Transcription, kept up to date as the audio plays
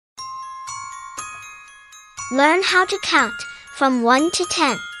Learn how to count from 1 to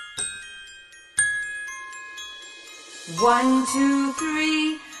 10. 1, 2,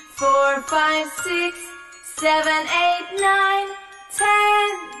 3, 4, 5, 6, 7, 8, 9,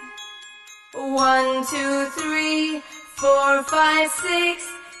 10. 1, 2, 3, 4, 5, 6,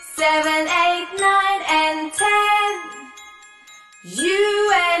 7, 8, 9, and 10.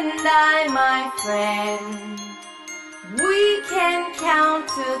 You and I, my friend, we can count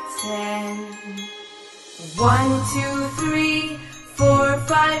to 10. 1, 2, 3, 4,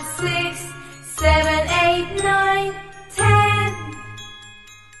 5, 6, 7, 8, 9, 10.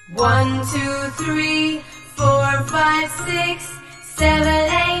 1, 2, 3, 4, 5, 6, 7,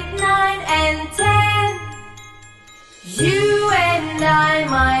 8, 9, and 10. You and I,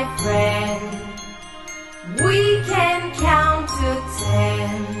 my friend, we can count to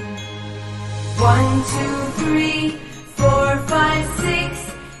 10. 1, 2, 3, 4, 5,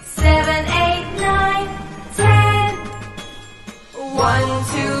 6, 7, 8, 9, 10. 1,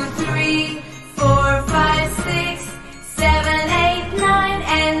 2, 3, 4, 5, 6, 7, 8, 9,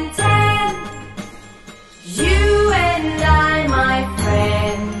 and 10. You and I, my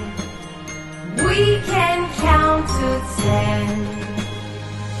friend, we can count to 10.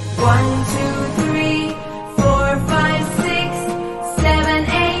 1, 2, 3, 4, 5, 6, 7, 8,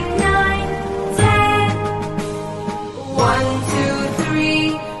 9, 10. 1, 2, 3, 4, 5, 6, 7, 8,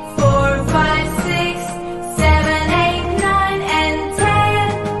 9, and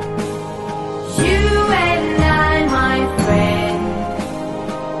 10. You and I, my friend,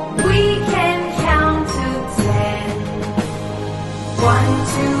 we can count to 10. 1, 2,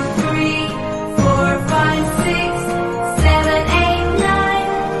 3, 4, 5, 6, 7, 8, 9,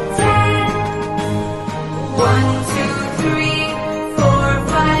 10. 1, 2, 3, 4,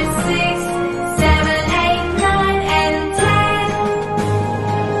 5, 6, 7, 8, 9, and 10.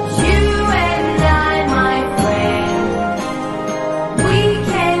 You and I, my friend, we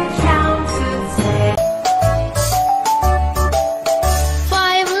can count to 10.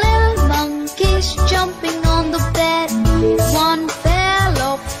 5 little monkeys jumping on the bed. One fell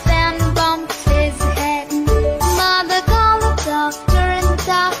off and bumped his head. Mother called the doctor and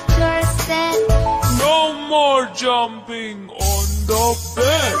doctor said, No more jumping on the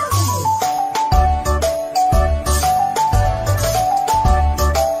bed.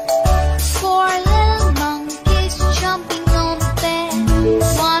 4 little monkeys jumping on the bed.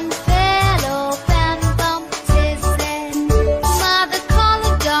 One fell off and bumped his head. Mother called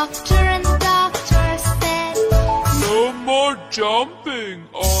the doctor and doctor said, No more jumping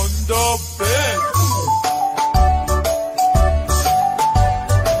on the bed.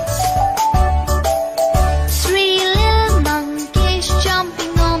 3 little monkeys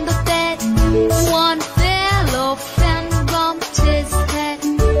jumping on the bed. One fell off and bumped his head.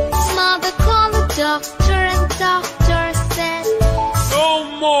 Mother called the doctor and doctor said, No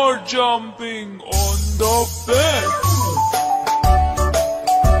more jumping on the bed.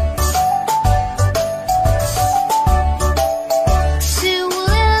 2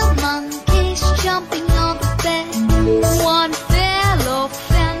 little monkeys jumping on the bed. One fell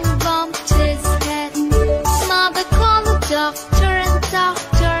off and bumped his head. Mother called the doctor and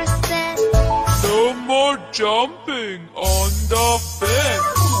doctor said, No more jumping on the bed.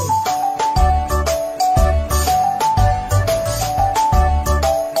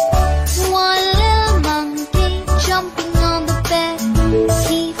 1 little monkey jumping on the bed.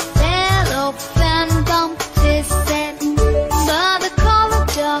 He fell off and bumped his head. Mother called the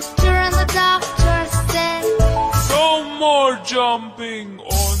doctor and the doctor said, No more jumping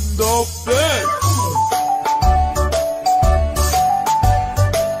on the bed.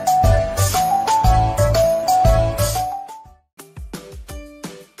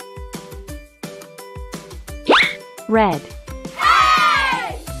 'Red'.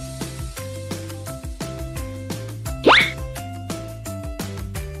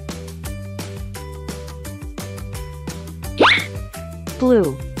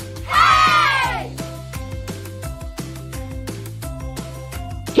 Blue.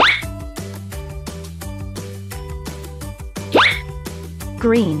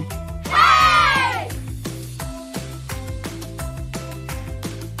 Green.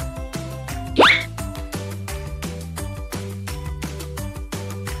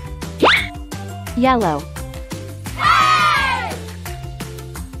 Yellow.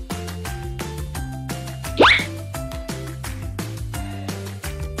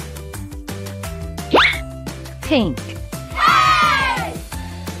 Pink.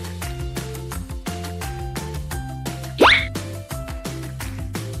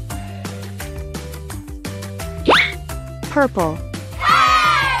 Purple.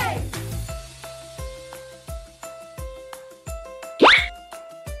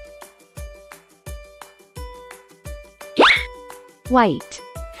 White.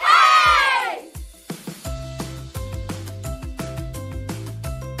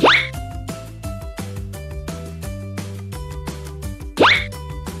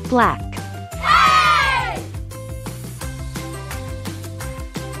 Black.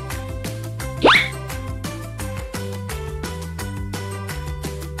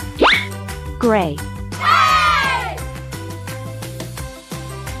 Gray.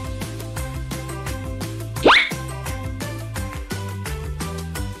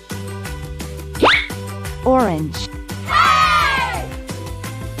 Orange.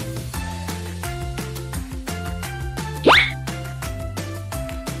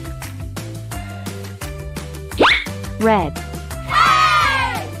 Red.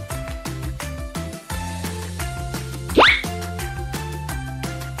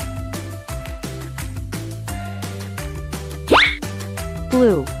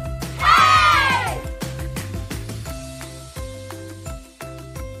 Blue.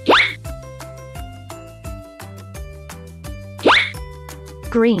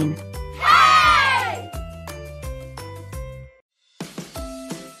 Green.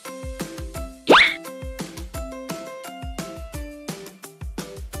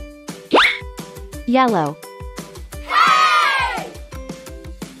 Yellow.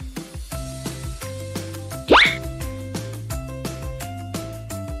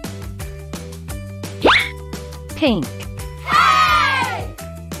 Pink.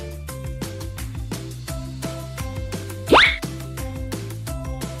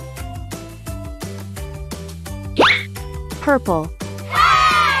 Purple.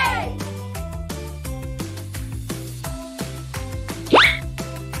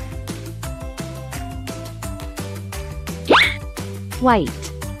 White.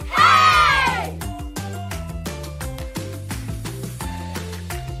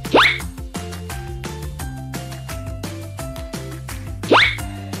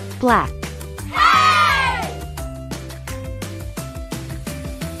 Black.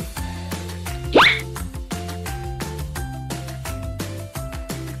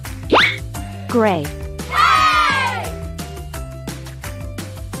 Gray.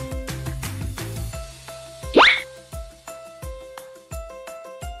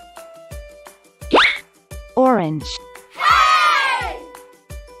 Orange.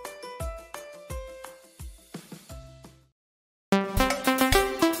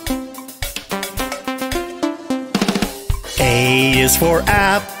 A is for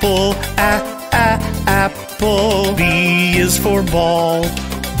apple, apple. B is for ball,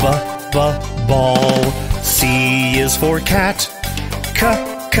 ball. C is for cat,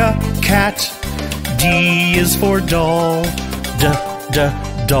 cat. D is for doll,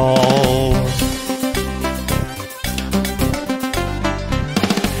 doll.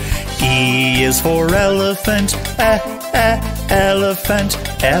 E is for elephant, elephant.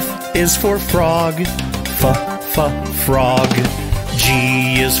 F is for frog, frog.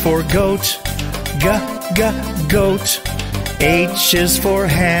 G is for goat, goat. H is for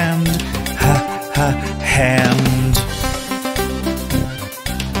hand, hand.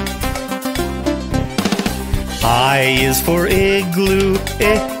 I is for igloo,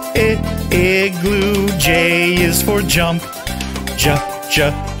 igloo. J is for jump,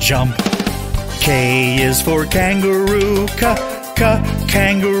 jump. K is for kangaroo,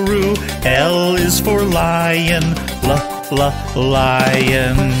 kangaroo. L is for lion,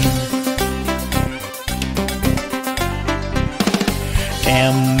 lion.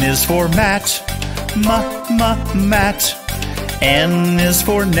 M is for mat, mat. N is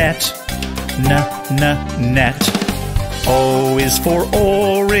for net, net. O is for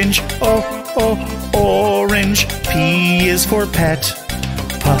orange, orange. P is for pet,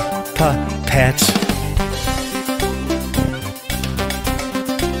 pet.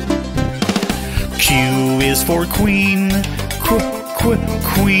 Q is for queen,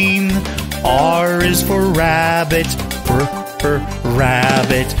 queen. R is for rabbit,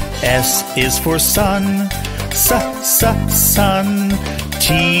 rabbit. S is for sun, sun.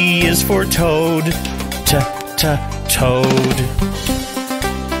 T is for toad, toad.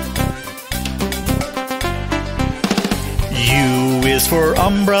 U is for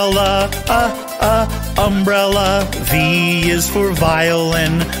umbrella, umbrella. V is for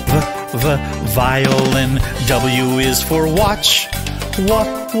violin, violin. W is for watch,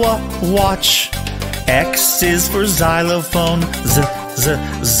 watch. X is for xylophone,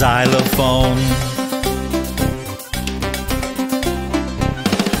 xylophone.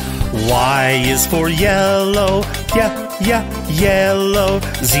 Y is for yellow, yellow.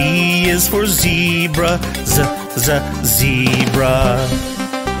 Z is for zebra, zebra.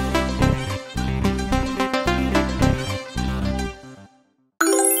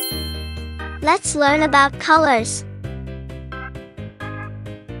 Let's learn about colors.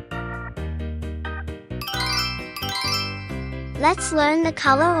 Let's learn the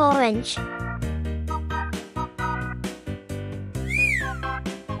color orange.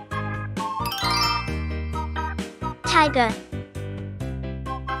 Tiger.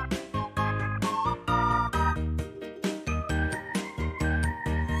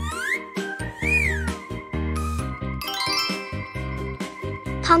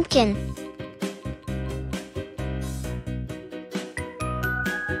 Pumpkin.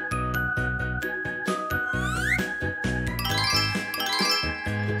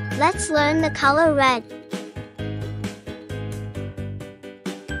 Let's learn the color red.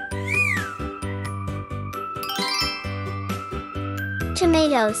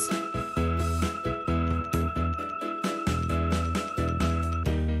 Tomatoes.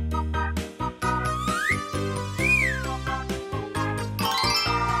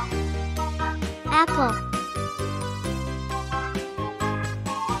 Apple.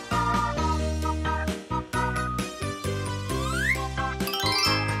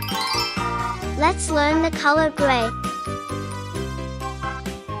 Let's learn the color gray.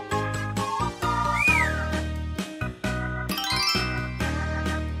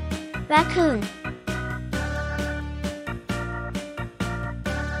 Raccoon.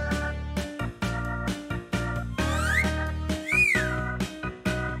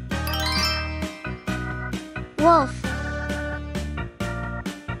 Wolf.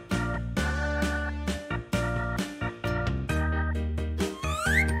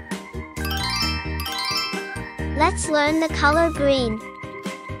 Let's learn the color green.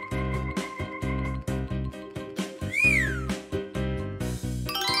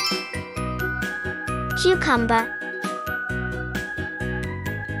 Cucumber.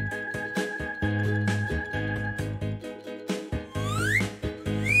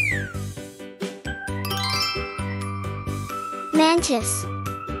 Mantis.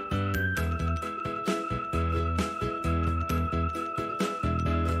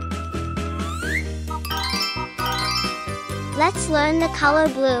 Let's learn the color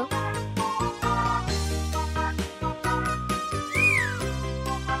blue.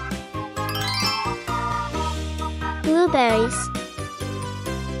 Blueberries.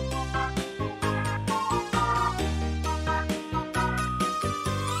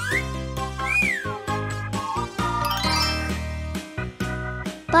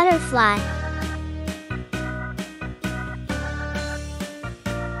 Butterfly.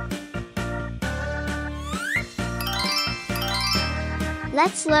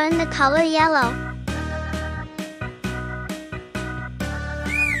 Let's learn the color yellow.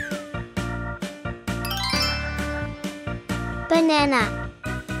 Banana.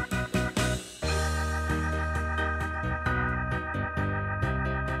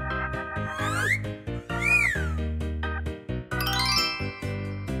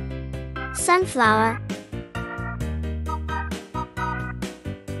 Sunflower.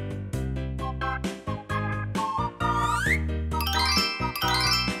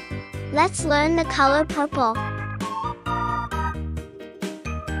 Let's learn the color purple.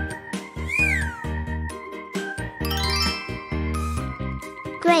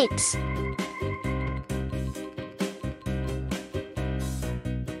 Grapes.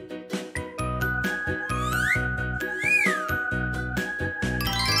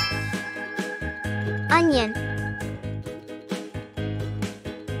 Onion.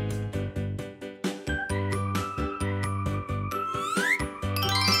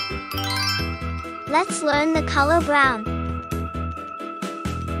 Let's learn the color brown.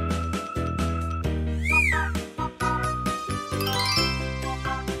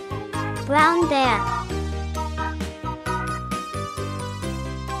 Brown bear.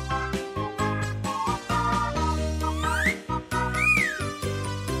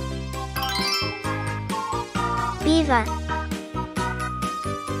 Beaver.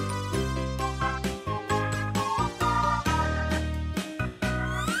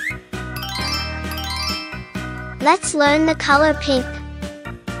 Let's learn the color pink.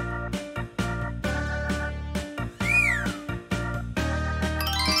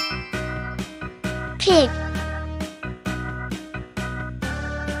 Pig.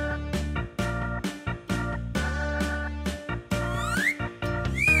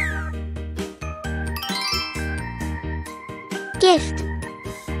 Gift.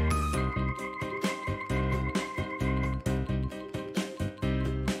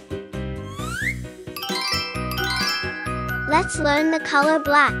 Let's learn the color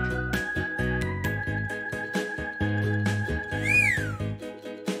black.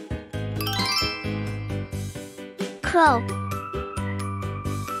 Crow.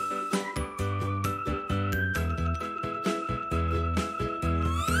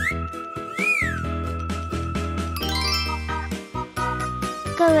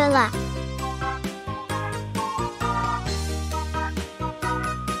 Gorilla.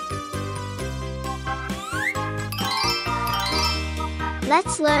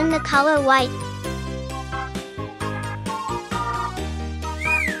 Let's learn the color white.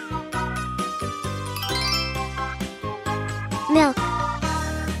 Milk.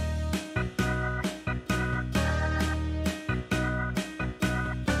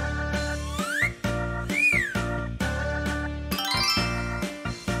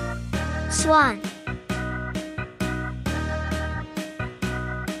 Swan.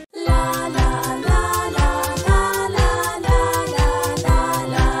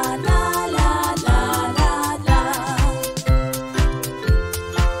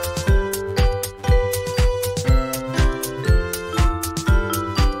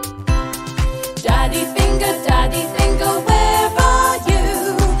 Daddy finger, where are you?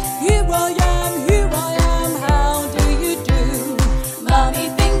 Here I am, how do you do? Mommy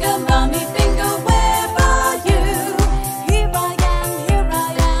finger, where are you? Here I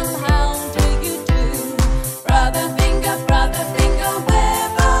am, how do you do? Brother finger, where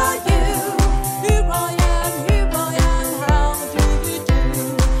are you? Here I am, how do you do?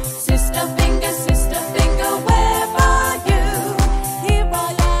 Sister finger, where are you? Here I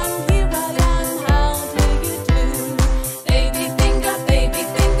am, how do you do? Baby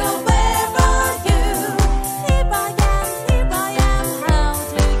finger, where are you? Here I am, how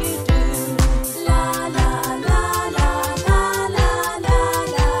do you do? La la la la la la la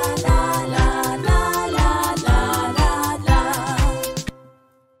la la la la la la la la.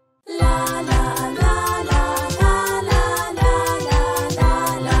 La la la la la la la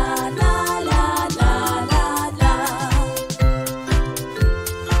la la la la.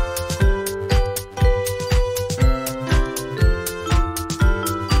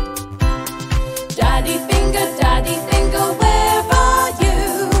 Daddy finger, where are you?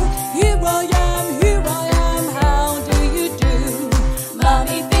 Here I am, how do you do?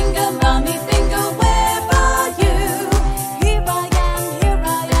 Mommy finger, where are you? Here I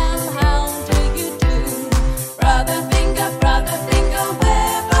am, how do you do? Brother finger,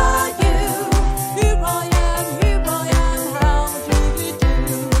 where are you? Here I am, how do you do?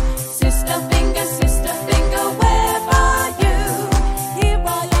 Sister finger, where are you? Here I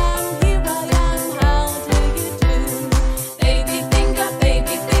am, how do you do? Baby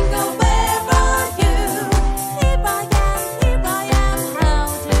finger, where are you? Here I am, how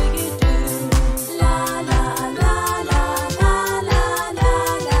do you do? La la la la la la la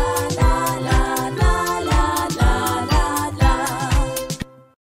la la la la la.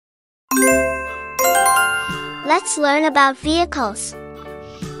 Let's learn about vehicles.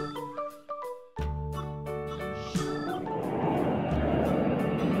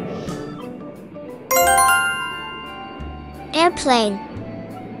 Airplane.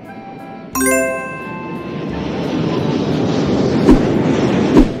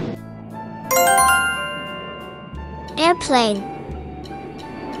 Airplane.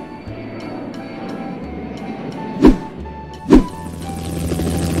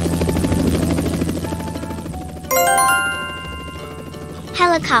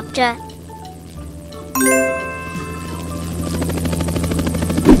 Helicopter.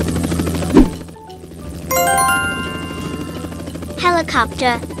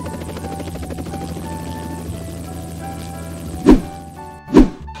 Helicopter.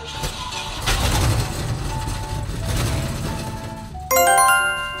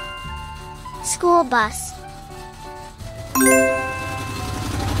 School bus.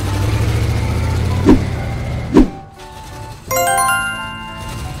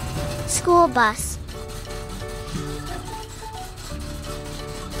 School bus.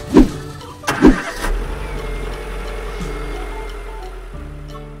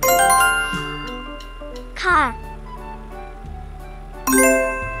 Car.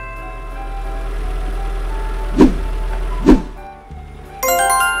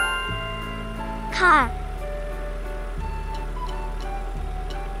 Car.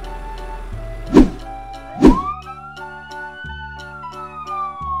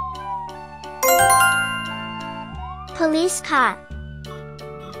 Police car.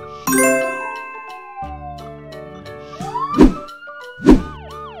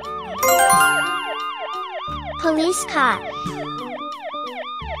 Police car.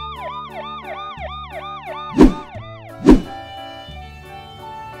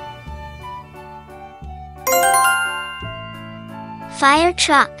 Fire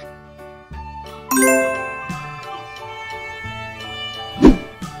truck.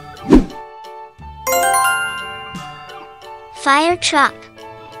 Fire truck.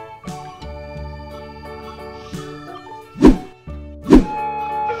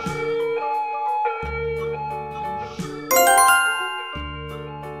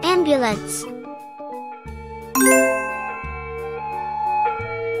 ambulance,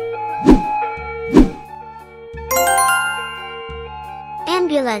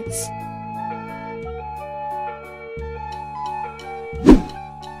 ambulance,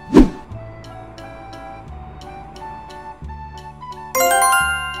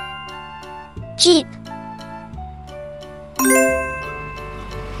 jeep,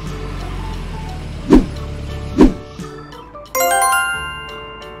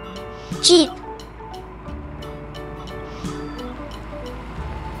 jeep,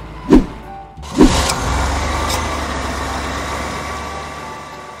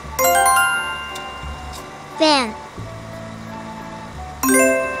 van,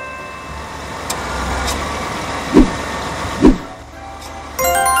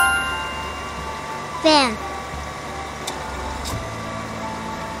 van,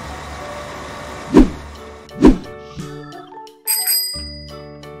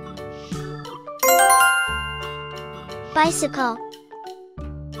 bicycle,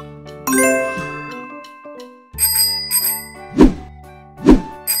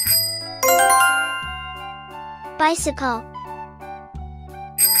 bicycle,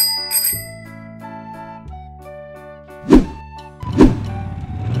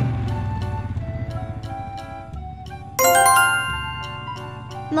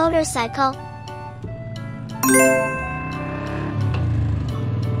 motorcycle,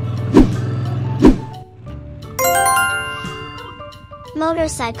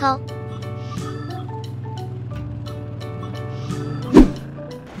 motorcycle,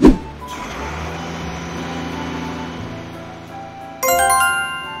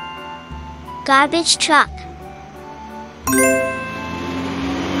 garbage truck,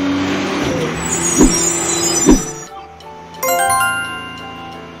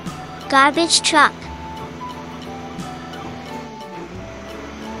 garbage truck,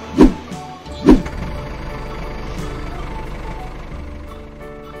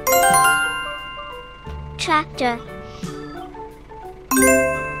 tractor,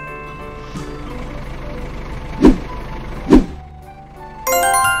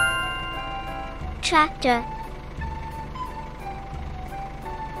 tractor,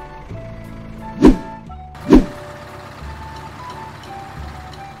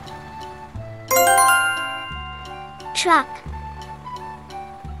 truck,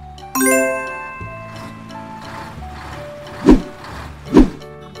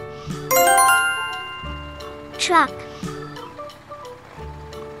 truck,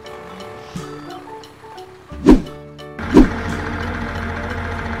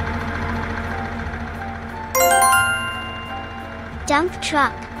 dump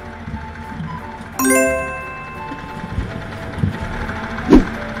truck,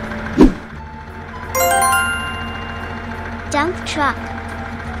 dump truck,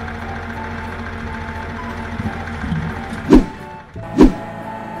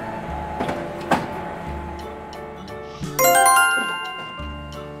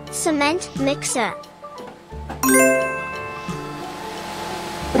 cement mixer,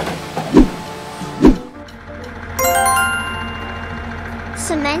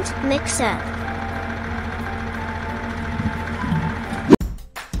 cement mixer,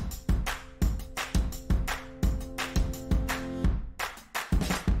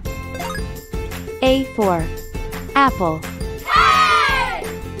 A for apple.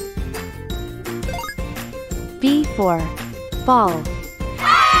 B for ball.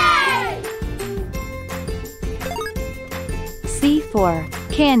 C for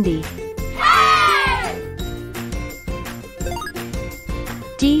candy.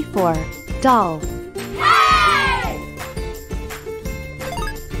 D for doll.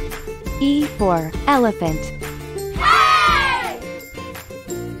 E for elephant.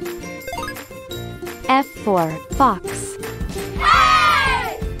 F for fox.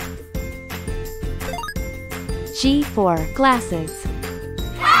 G for glasses.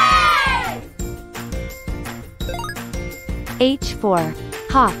 H for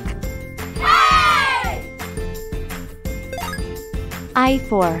hawk. I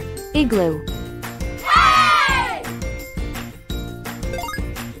for igloo.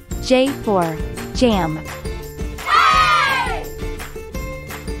 J for jam.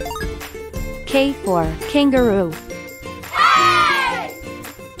 K for kangaroo.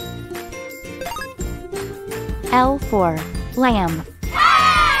 L for lamb.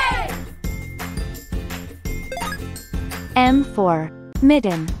 M for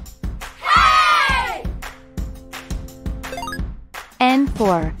mitten. N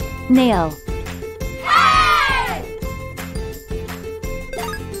for nail.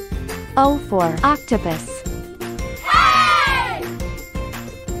 O for octopus.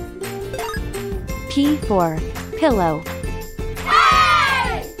 P for pillow.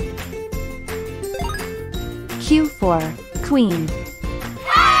 Q for queen.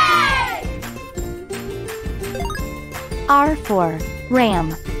 R for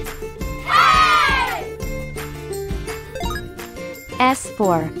ram. S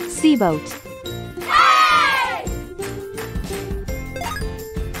for seaboat.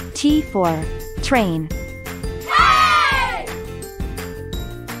 T for train.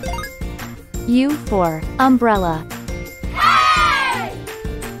 U for umbrella.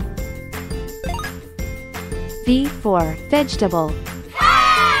 V for vegetable.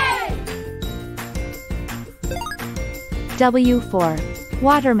 W for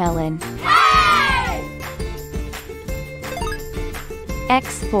watermelon.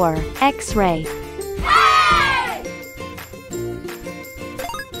 X for X-ray.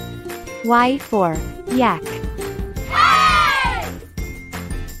 Y for yak.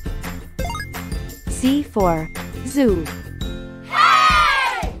 Z for zoo.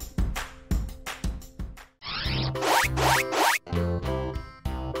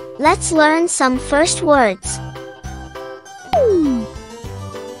 Let's learn some first words.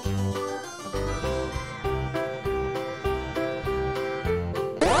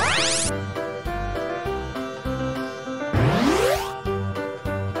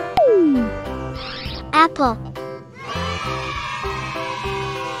 Apple.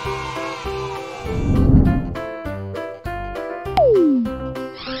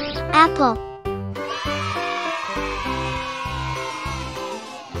 Apple.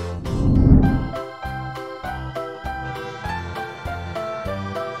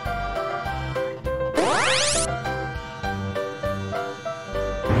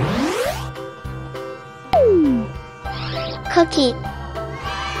 Cookie.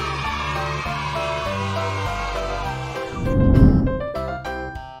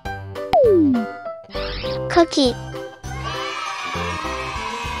 Cookie.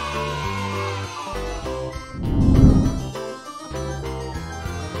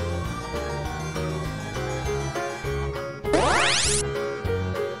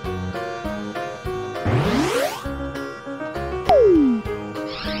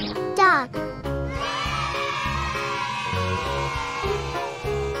 Dog.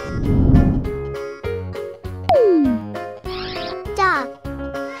 Dog.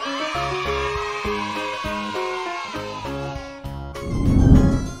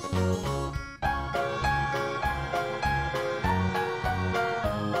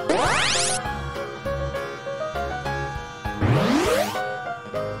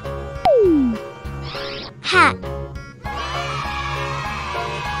 Hat.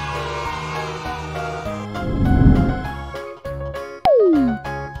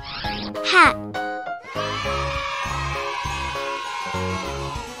 Hat.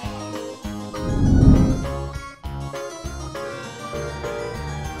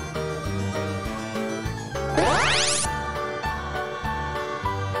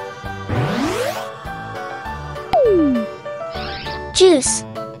 Juice.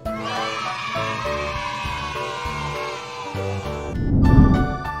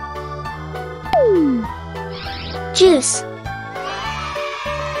 Juice.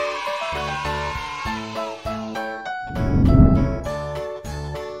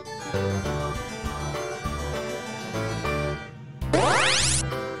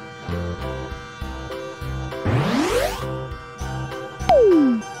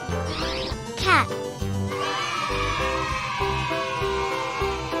 Cat.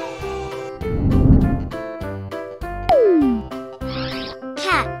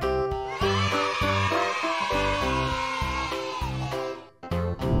 Cat.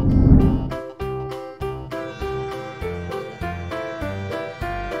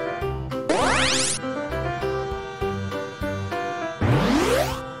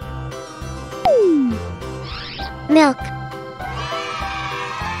 Milk.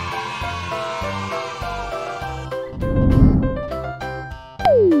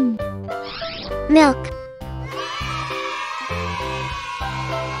 Milk.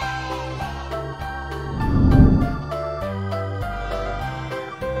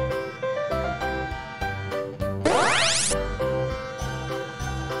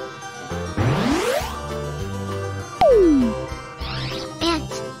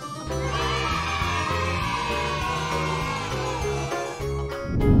 Ant.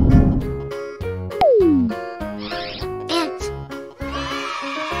 Ant.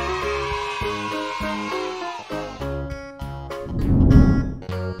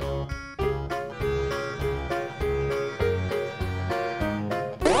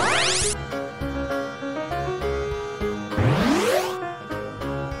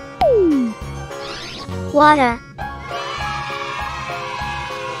 Water.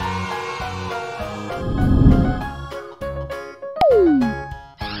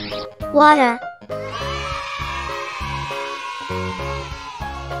 Water.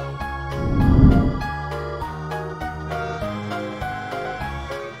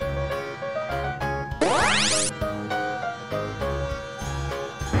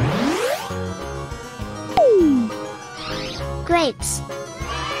 Grapes.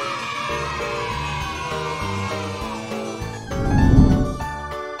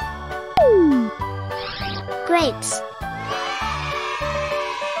 Grapes.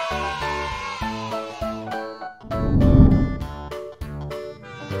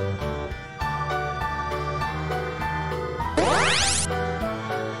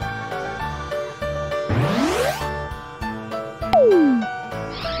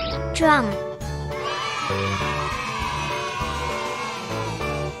 Drum.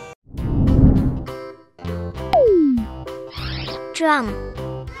 Drum.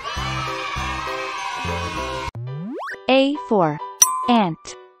 A for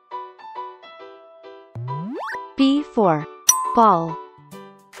ant. B for ball.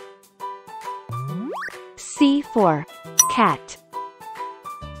 C for cat.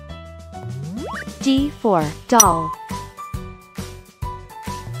 D for doll.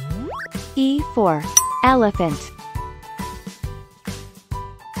 E for elephant.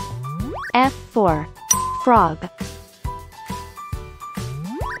 F for frog.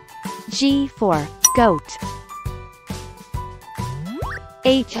 G for goat.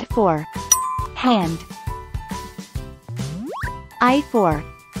 H for hand. I for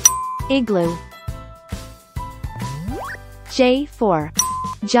igloo. J for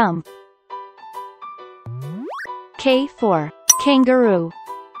jump. K for kangaroo.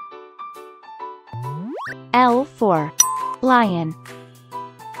 L for lion.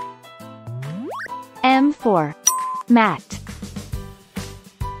 M for mat.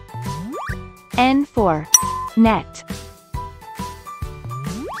 N for net.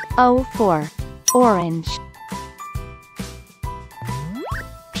 O for orange.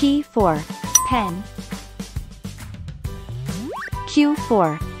 P for pen. Q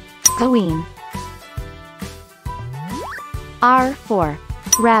for queen. R for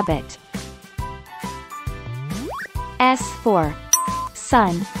rabbit. S for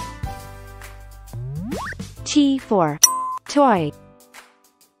sun. T for toy.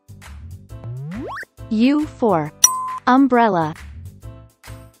 U for umbrella.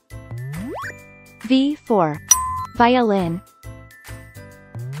 V for violin.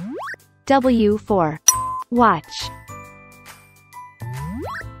 W for watch.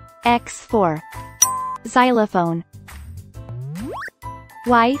 X for xylophone.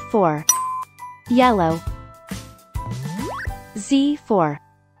 Y for yellow. Z for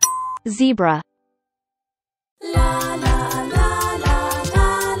zebra.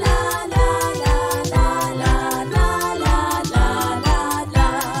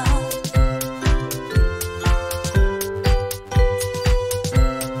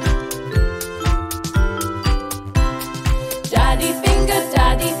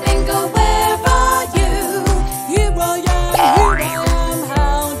 Daddy finger, where are you? Here I am,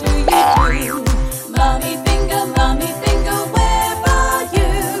 how do you do? Mommy finger, where are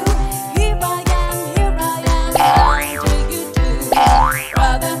you? Here I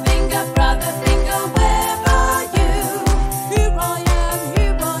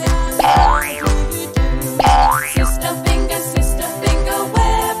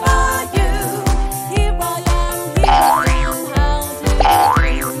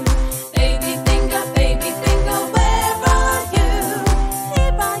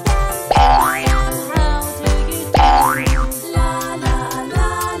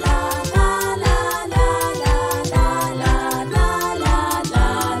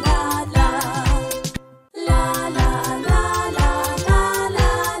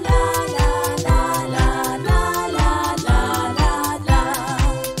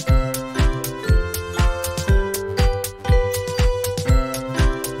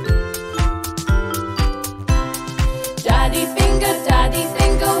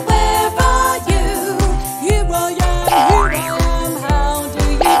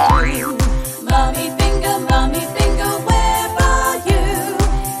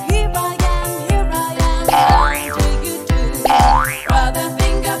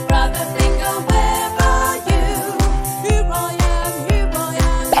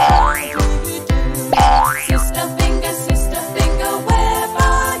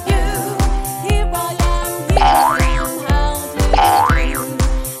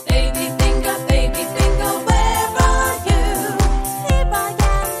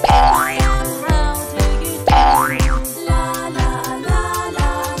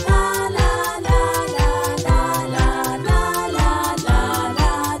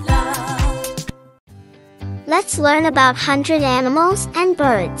Let's learn about 100 animals and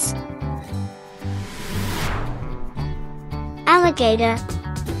birds. Alligator,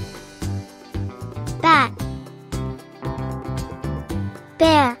 bat,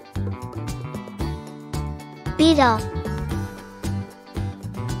 bear, beetle,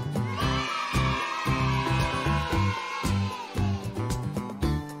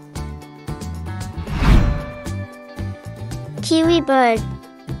 kiwi bird,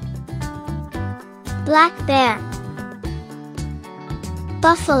 black bear,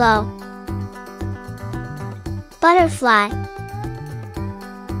 buffalo, butterfly,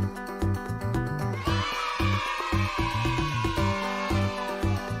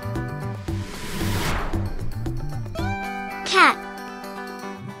 cat,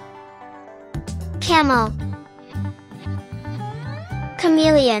 camel,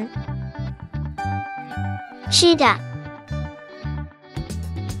 chameleon, cheetah,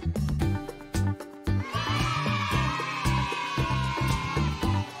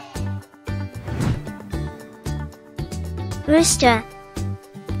 rooster,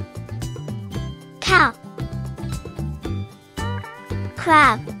 cow,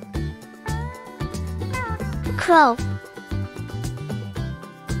 crab, crow,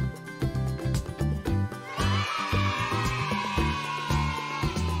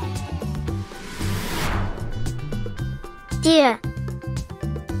 deer,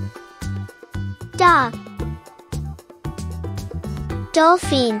 dog,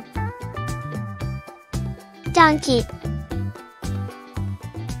 dolphin, donkey,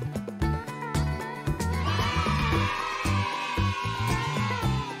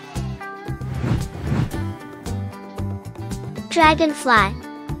 dragonfly,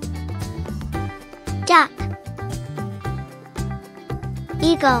 duck,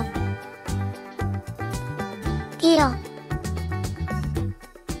 eagle, eel,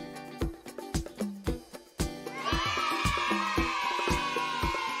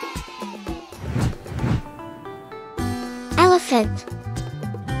 elephant,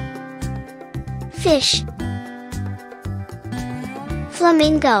 fish,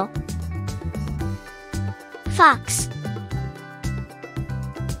 flamingo, fox,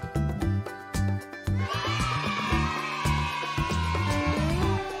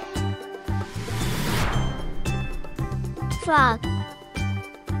 frog,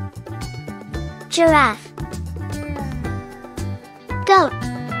 giraffe, goat,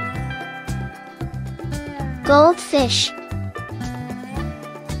 goldfish,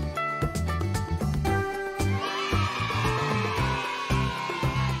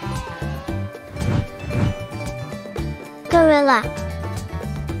 gorilla,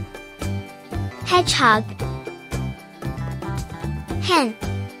 hedgehog, hen,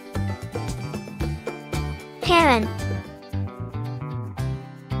 heron,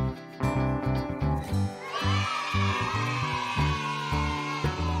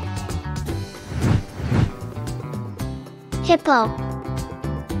 hippo,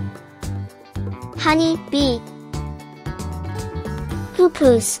 honey bee,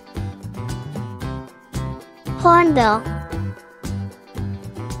 hoopoes, hornbill,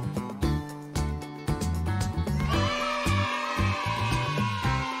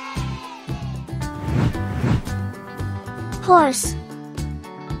 horse,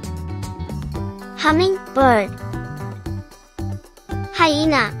 hummingbird,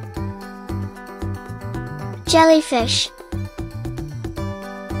 hyena, jellyfish,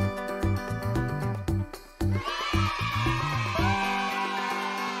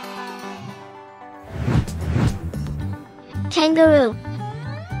 kangaroo,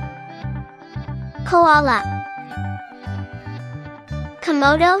 koala,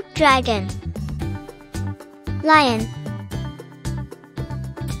 Komodo dragon, lion,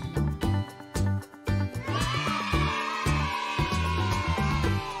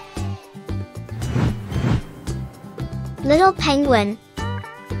 little penguin,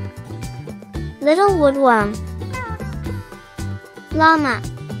 little woodworm, llama,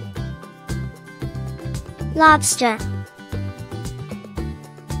 lobster,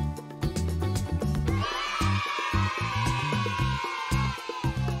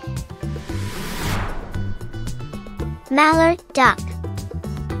 mallard duck,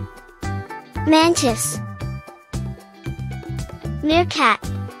 mantis, meerkat,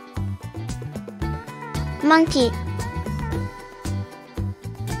 monkey,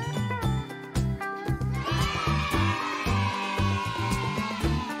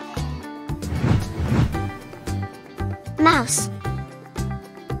 mouse,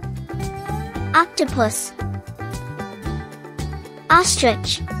 octopus,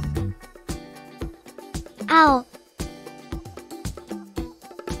 ostrich, owl,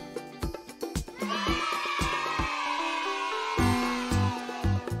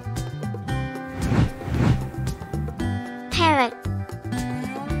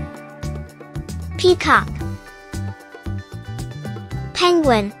 peacock,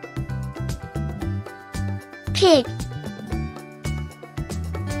 penguin, pig,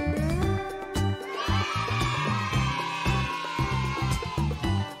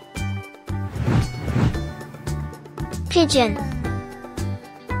 pigeon,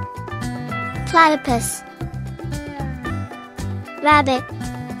 platypus, rabbit,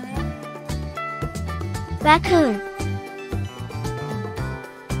 raccoon,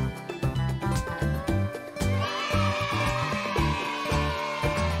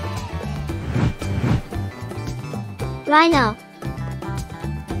 rhino,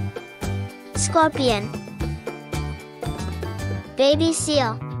 scorpion, baby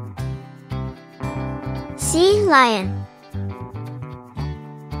seal, sea lion,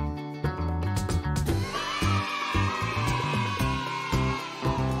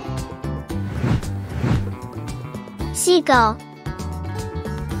 seagull,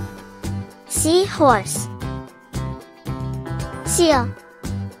 seahorse, seal,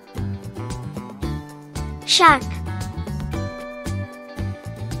 shark,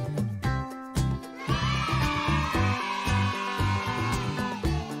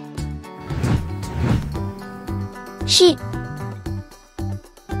 sheep,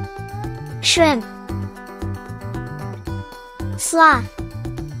 shrimp, sloth,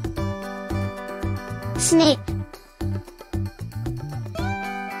 snake,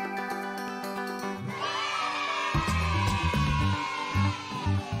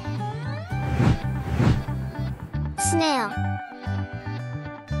 snail,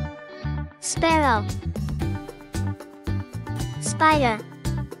 sparrow, spider,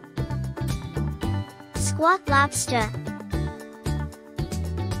 squat lobster,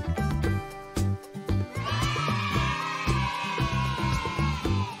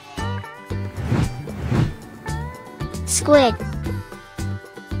 squid,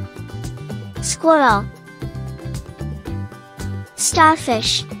 squirrel,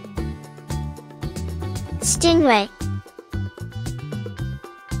 starfish, stingray,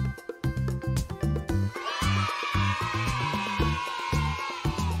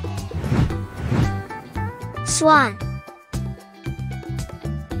 swan,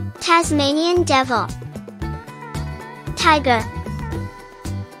 Tasmanian devil, tiger,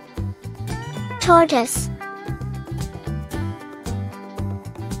 tortoise,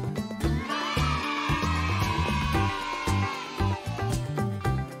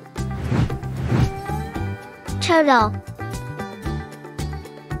 turtle,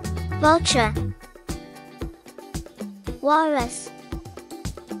 vulture, walrus,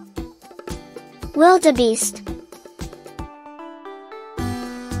 wildebeest,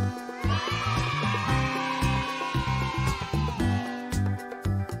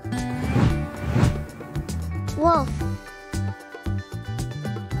 wolf,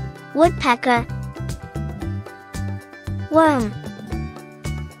 woodpecker, worm,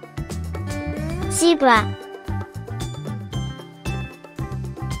 zebra,